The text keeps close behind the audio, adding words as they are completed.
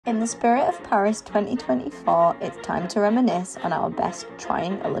In the spirit of Paris 2024, it's time to reminisce on our best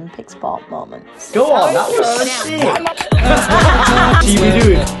trying Olympic sport moments. Go on, that was sick! TV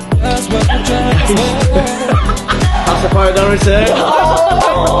doing? That's the part of the return.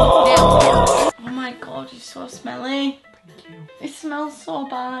 Oh my god, you're so smelly. Thank you. It smells so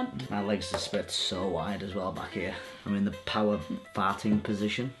bad. My legs are spread so wide as well back here. I'm in the power farting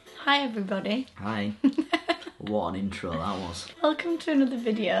position. Hi everybody. Hi. What an intro that was. Welcome to another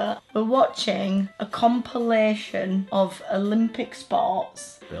video. We're watching a compilation of Olympic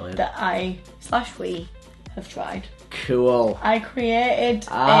sports Brilliant. that we have tried. Cool. I created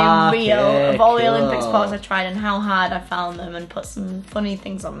a reel of all the Olympic sports I tried and how hard I found them and put some funny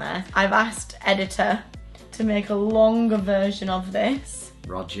things on there. I've asked editor to make a longer version of this.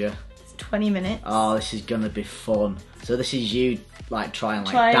 Roger. It's 20 minutes. Oh, this is gonna be fun. So this is you like trying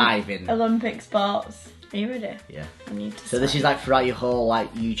diving. Olympic sports. Are you ready? Yeah. I need to So this is like throughout your whole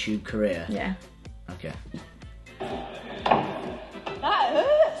like YouTube career? Yeah. Okay. That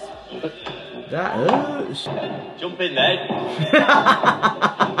hurts. That hurts. Jump in then.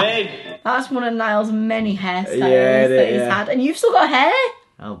 Babe. That's one of Niall's many hairstyles that he's had. And you've still got hair?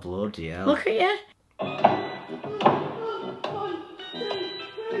 Oh bloody hell. Look at you.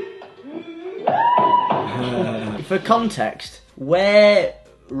 For context, where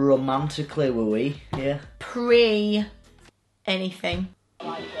romantically were we here? Pre anything.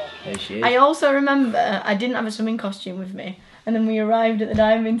 There she is. I also remember I didn't have a swimming costume with me, and then we arrived at the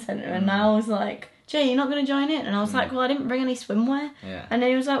diving centre and Niall was like, Jay, you're not going to join in? And I was like, well, I didn't bring any swimwear. Yeah. And then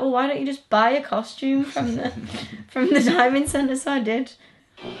he was like, well, why don't you just buy a costume from the from the diving centre? So I did.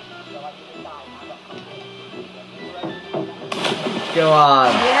 Go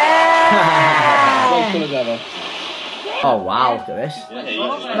on. Yeah! Oh wow, look at this.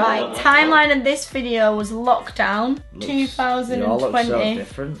 Right, timeline of this video was lockdown, 2020. You all look so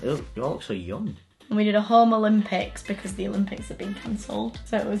different. You all look so young. And we did a home Olympics because the Olympics had been cancelled.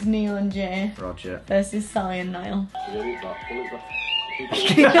 So it was Neil and Jay Roger. versus Sally and Niall.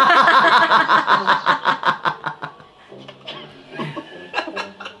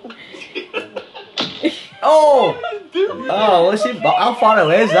 Oh! Oh, listen, how far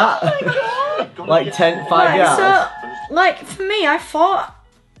away is that? Like 5 yards? So, like, for me, I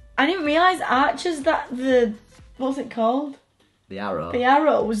didn't realise archers that what's it called? The arrow. The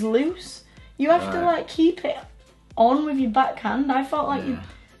arrow was loose. You have to, like, keep it on with your backhand. I felt like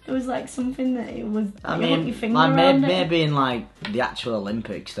there was, like, something that it was, I like, mean, your finger like around maybe in, like, the actual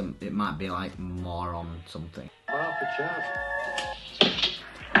Olympics, it might be, like, more on something.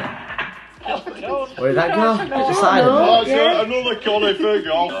 Where did that go? It's the side of it. Oh, yeah. Another corner for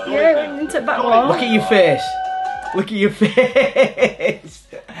goal. Yeah, it went into back wall. Look at your face. Look at your face.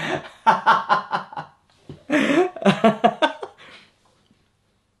 There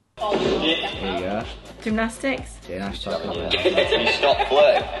you go. Gymnastics. Okay, nice chocolate. You stop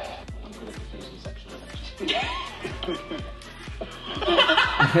playing.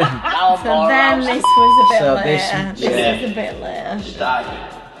 So then this was a bit later. This This was a bit later.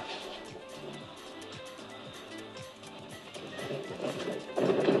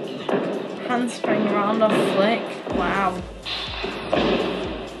 Handspring round off flick. Wow.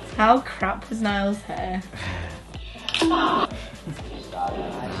 How crap was Niall's hair? Nice.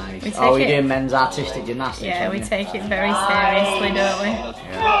 Oh, we're doing men's artistic gymnastics. Yeah, we take it very seriously, don't we?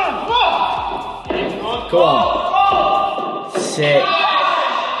 Yeah. Go on. Sit.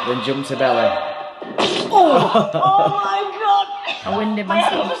 Then jump to belly. Oh my god! I winded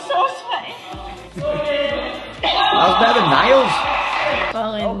myself. That was better than Niall's.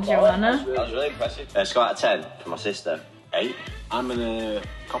 Well in, Joanna. That was really impressive. Score out of 10 for my sister. 8. I'm gonna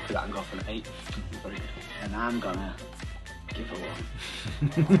copy that and go for an 8. And I'm gonna give her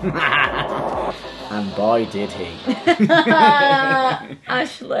 1. And boy did he.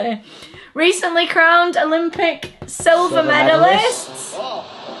 Ashley. Recently crowned Olympic silver medalists.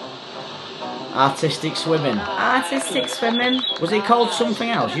 Artistic swimming. Artistic swimming. Was it called something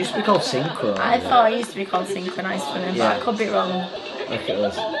else? It used to be called synchro. I thought it used to be called synchronised swimming, but I could be wrong. Look at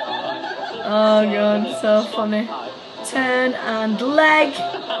us. Oh god, so funny. Turn and leg.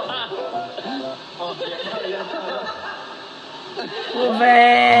 Love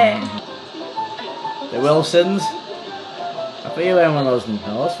it. The Wilsons. I thought you were wearing one of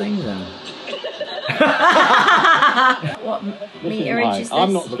those things then. What meterage is this?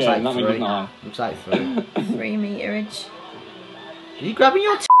 I'm not Looks scared, like that means 3. no. Looks like 3. 3 meterage. Are you grabbing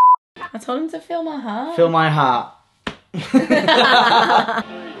your I told him to feel my heart. Feel my heart. 3, 2,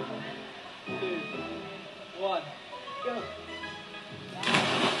 1, go.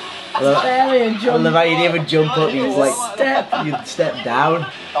 barely a I jump. love how you didn't even jump up, you like you step down.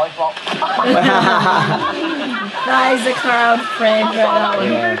 That is a crowd favourite, that one.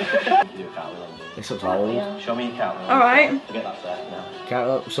 Yeah. Do a cartwheel on you. This looks old. Show me your cartwheel. Alright. Forget that first now.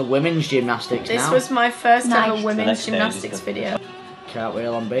 Cartwheel. So women's gymnastics This now. was my first ever The women's next stage gymnastics is video.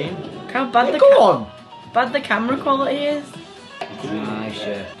 Cartwheel on beam. Look how bad, Go on. bad the camera quality is. Nice,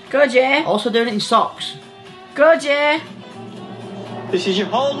 yeah. Go, Jay. Also doing it in socks. Go, Jay. This is your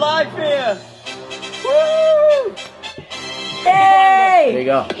whole life here. Woo! There you Yay!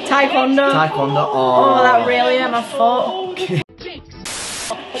 go. Taekwondo. Taekwondo. Oh, that really hurt my foot.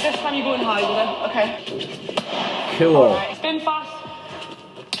 But this time you're going high with it. Okay. Cool. Spin fast.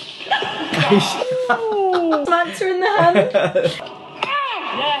 Smacked her in the hand.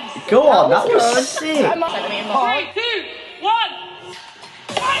 Yes. Go on, that was was good. sick. 3, 2, 1.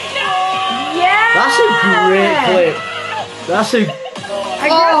 Yeah! That's a great clip. That's a. I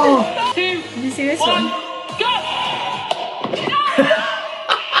grabbed it. 2, Did you see this 1, one? go!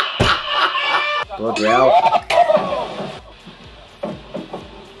 Good Ralph.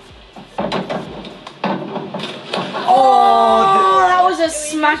 Oh, that was a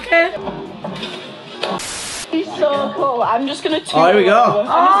smacker. He's so cool. I'm just gonna toot Oh, here we go.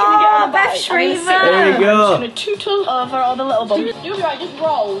 Oh, Beth Shriver. There we go. gonna tootle over all the little bumps. You'll be right, just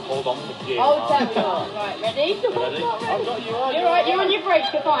roll. Hold on for dear Oh, there we go. Right, ready? I've got you on. You're right, you're on your break,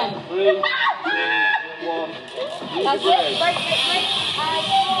 you're fine. 3, 1. That's it, break, and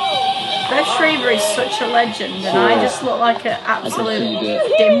roll. Beth Shriver is such a legend, and I just look like an absolute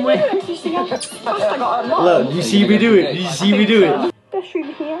dimwit. Look, you see me do it. You see me do it.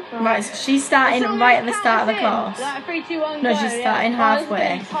 Right, so she's starting right at the start of the course. Right, 3, 2, 1, No, go, she's yeah. starting halfway.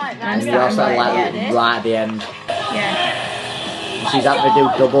 And I'm And you're starting also right at the like end. right at the end. Yeah, She's having to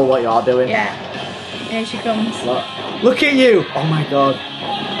do double what you're doing. yeah. Here she comes. Look at you! Oh my god.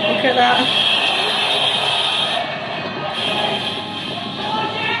 Look at that.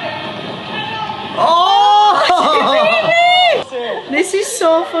 Oh! This is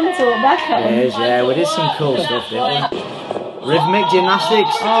so fun to look back at. It is, yeah, we did some cool stuff, didn't we? Rhythmic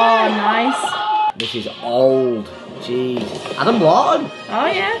gymnastics. Oh, nice. This is old. Jeez. Adam Lawton. Oh,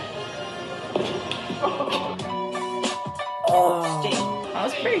 yeah. Oh. That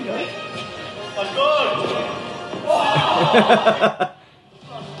was pretty good.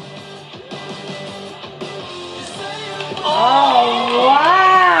 Oh,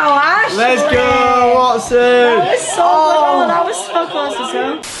 wow. Ashley. Let's go, Watson. That was so good. Oh, that was so close as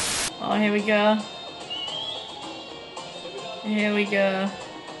well. Oh, here we go. Here we go.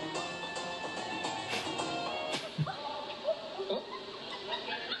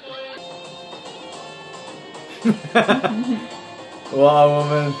 What a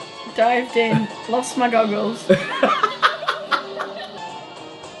woman. Dived in, lost my goggles.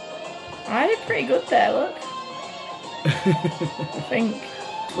 I did pretty good there, look. I think.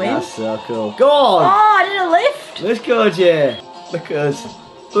 Win. That's so cool. Go on. Oh, I did a lift. Let's go, Jay. Look at us.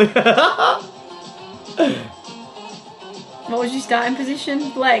 What was your starting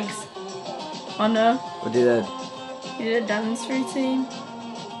position? Legs. Oh no, We did a. you did a dance routine.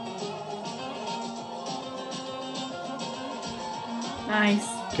 Nice.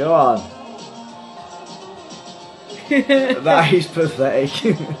 Go on. That is pathetic.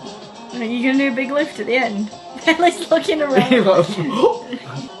 Are you gonna do a big lift at the end? Ellie's looking around.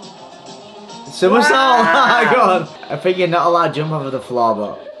 Somersault! Wow. Go on. I think you're not allowed to jump over the floor,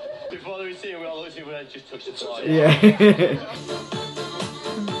 but. Before the routine, we all looked at it, just touched the floor. Yeah.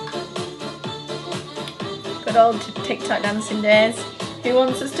 Good old TikTok dancing days. Who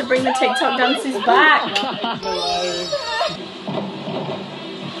wants us to bring the TikTok dances back?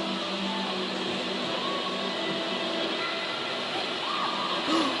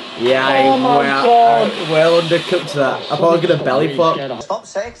 Yeah, Oh my well undercooked that. I thought I was gonna belly flop. Stop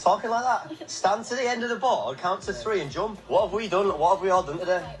talking like that. Stand to the end of the board, count to 3 and jump. What have we done? What have we all done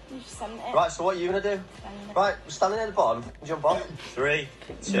today? Right, so what are you gonna do? Right, we're standing at the bottom and jump off. 3,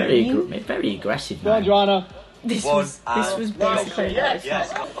 2, Very aggressive, Go on, man. Joanna. This One. was basically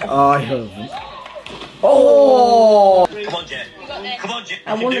Yes. Oh, I love him. Oh! Come on, Jet. Come on, Jet.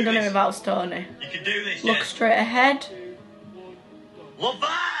 I wouldn't have done it without Stoney. You can do this, Look straight ahead. Love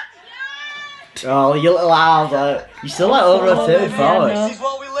that! Oh, you little arms. You still like over a 30 Yeah, forward. no. This is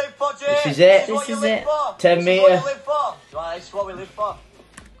what we live for, Jet. This is it. what you This is live it. for. 10 This is what metre. you live for. Right, this is what we live for.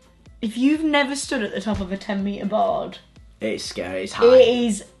 If you've never stood at the top of a 10-metre board, It's scary, it's high. it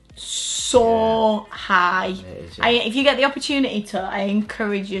is so high. is, yeah. If you get the opportunity to, I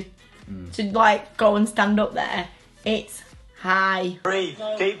encourage you to like go and stand up there. It's high. Breathe.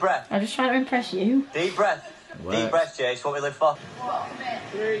 Deep breath. I'm just trying to impress you. Deep breath. Works. Deep breath, Jay. It's what we live for.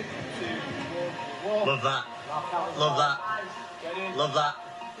 3, 2, 1. Love that. Love that. Love that.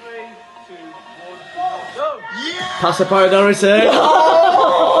 3, 2, 1. Go! Yeah! Pass the point, Dorothy.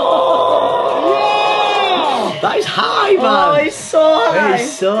 That is high, man. Oh, it's so high.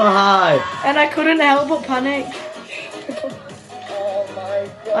 It's so high. And I couldn't help but panic. Oh my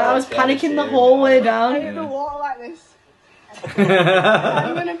god. I was panicking the whole way I hit down. the water like this.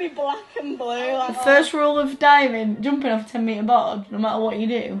 I'm gonna be black and blue. Like The first rule of diving, jumping off a 10-metre board, no matter what you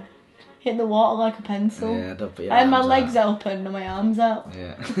do, hit the water like a pencil. Yeah, don't put your I had my arms legs out. open and my arms out.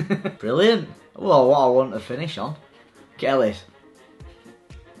 Yeah. Brilliant. Well, what I want to finish on. Kelly.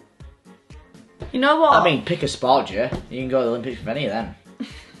 You know what? I mean, pick a sport, Jay. You can go to the Olympics with any of them.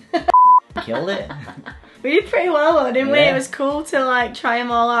 Killed it. We did pretty well though, didn't we? Yeah. It was cool to like try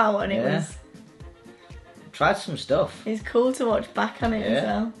them all out, and Yeah. it Tried some stuff. was cool to watch back on it as Yeah.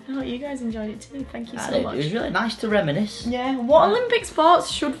 well. Oh, you guys enjoyed it too. Thank you I so did. much. It was really nice to reminisce. Yeah. What Olympic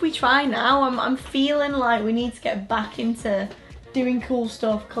sports should we try now? I'm feeling like we need to get back into doing cool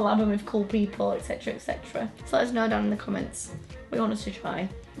stuff, collabing with cool people, etc., etc. So let us know down in the comments what you want us to try,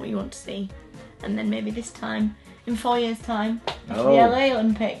 what you want to see, and then maybe this time, in 4 years' time, after Oh. the LA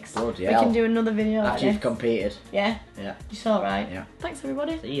Olympics, Bloody we hell. can do another video like After you've this. competed. Yeah. Yeah. You saw it, right? Yeah. Thanks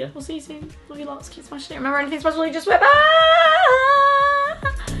everybody. See ya. We'll see you soon. Love you lots. Keep smashing it. Remember anything special, you just whip. Work,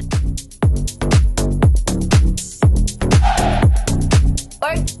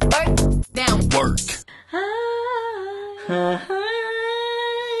 down. Ha ha